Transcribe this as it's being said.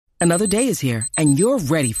Another day is here, and you're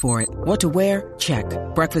ready for it. What to wear? Check.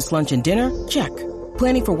 Breakfast, lunch, and dinner? Check.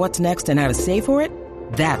 Planning for what's next and how to save for it?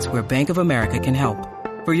 That's where Bank of America can help.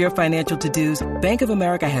 For your financial to-dos, Bank of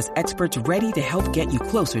America has experts ready to help get you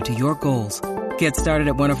closer to your goals. Get started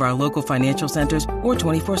at one of our local financial centers or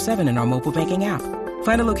 24/7 in our mobile banking app.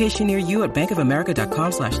 Find a location near you at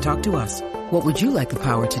bankofamerica.com/talktous. What would you like the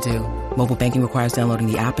power to do? Mobile banking requires downloading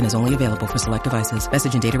the app and is only available for select devices.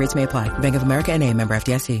 Message and data rates may apply. Bank of America N.A., member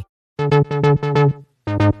FDIC.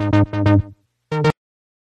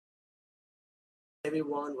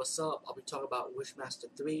 Everyone, what's up? I'll be talking about Wishmaster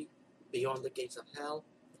 3, Beyond the Gates of Hell.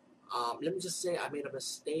 Let me just say I made a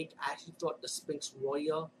mistake. I actually thought the Sphinx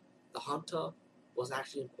Warrior, the Hunter, was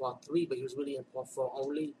actually in part 3, but he was really in part 4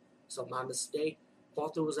 only, so my mistake.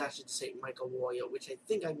 Part 3 was actually the St. Michael Warrior, which I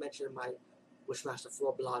think I mentioned in my Wishmaster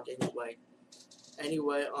 4 blog anyway.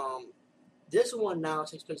 This one now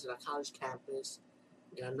takes place at a college campus.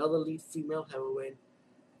 We got another lead female heroine,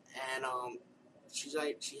 and she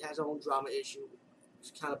has her own drama issue.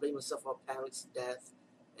 She kind of blames herself for her parents' death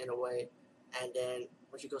in a way, and then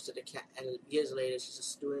when she goes to the camp, and years later she's a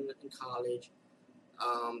student in college.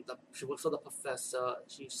 She works for the professor.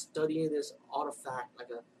 She's studying this artifact,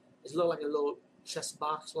 it looked like a little chest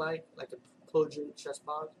box, like a Persian chest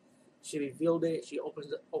box. She revealed it. She opens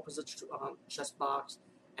the chest box,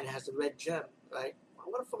 and it has a red gem, right?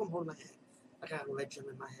 What the fuck I'm holding my hand? Like I have a red gem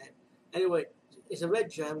in my hand. Anyway, it's a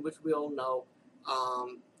red gem, which we all know.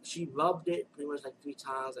 She rubbed it pretty much like 3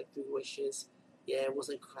 times, like 3 wishes. Yeah, it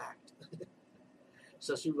wasn't cracked.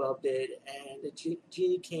 So she rubbed it, and the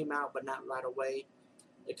genie came out, but not right away.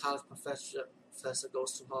 The college professor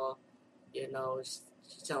goes to her.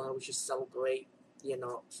 She's telling her we should celebrate. She's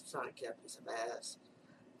trying to get a piece of ass.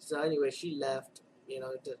 So anyway, she left.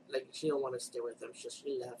 She don't want to stay with them.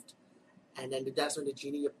 She left. And then that's when the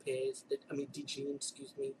genie appears. The genie,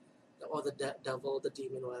 excuse me. Or the devil, the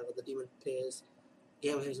demon, whatever. The demon appears.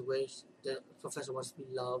 Gave him his wish. The professor wants to be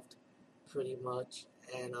loved, pretty much.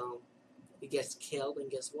 And he gets killed. And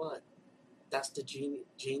guess what? That's the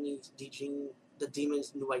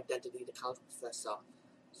demon's new identity, the college professor.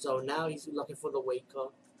 So now he's looking for the Waker.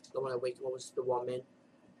 The one that wakes him up was the woman.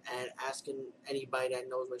 And asking anybody that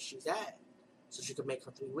knows where she's at. So she could make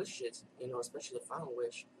her 3 wishes. Especially the final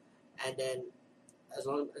wish. And then, as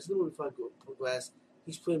the movie progresses,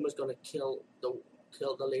 he's pretty much gonna kill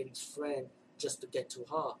the lady's friend just to get to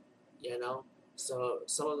her. So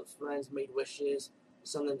some of the friends made wishes,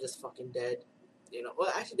 some of them just fucking dead.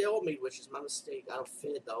 Well, actually they all made wishes. My mistake. I don't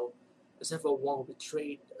fit it though, except for one who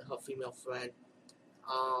betrayed her female friend.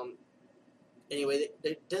 Anyway,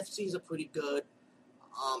 the death scenes are pretty good.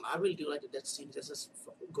 I really do like the death scenes. It's just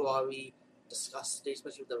gory, disgusting,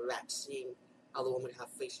 especially with the rat scene. How the woman had her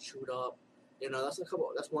face chewed up.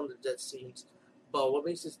 That's one of the death scenes. But what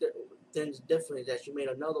makes this different is that she made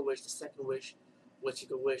another wish, the second wish, which she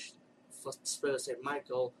could wish for the spirit of St.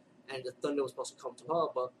 Michael, and the thunder was supposed to come to her,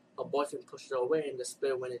 but her boyfriend pushed her away, and the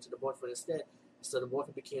spirit went into the boyfriend instead. So the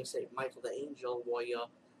boyfriend became St. Michael, the angel warrior,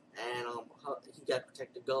 and he got to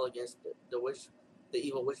protect the girl against the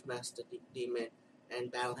evil wishmaster demon,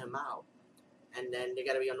 and battle him out. And then they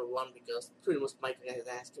gotta be on the run because pretty much Michael got his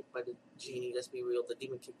ass kicked by the genie. Let's be real, the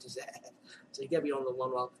demon kicked his ass. So he gotta be on the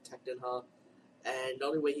run while protecting her. And the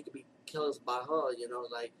only way he could be killed is by her,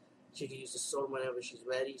 she could use the sword whenever she's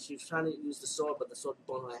ready. She was trying to use the sword, but the sword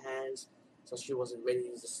burned her hands, so she wasn't ready to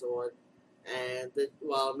use the sword. And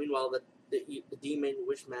meanwhile, the demon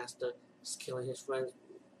wishmaster is killing his friends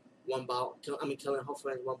killing her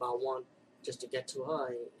friends one by one just to get to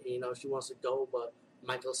her. She wants to go, but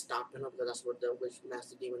Michael's stopping her because that's what the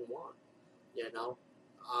Wishmaster demon wants.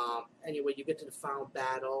 Anyway, you get to the final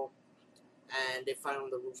battle, and they fight on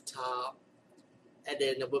the rooftop, and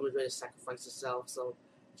then the woman's ready to sacrifice herself, so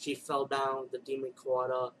she fell down, the demon caught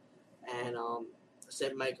her, and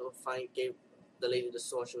St. Michael finally gave the lady the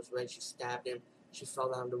sword. She was ready, she stabbed him, she fell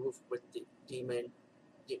down the roof with the demon,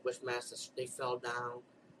 the Wishmaster. They fell down,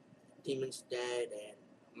 demon's dead, and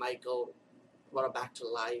Michael brought her back to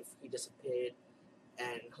life. He disappeared,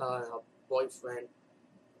 and her boyfriend,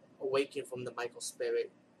 awakened from the Michael spirit,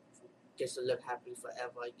 gets to live happily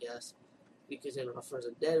forever, I guess, because her friends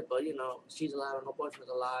are dead, but she's alive and her boyfriend's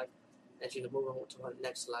alive, and she can move on to her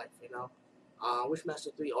next life.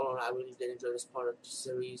 Wishmaster 3, all in all, I really did enjoy this part of the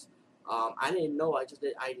series. I didn't know, I just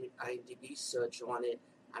did IMDb search on it,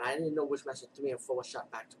 and I didn't know Wishmaster 3 and 4 were shot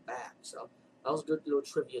back to back, so that was a good little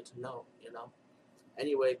trivia to know.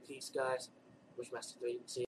 Anyway, peace, guys. Wishmaster 3, see you.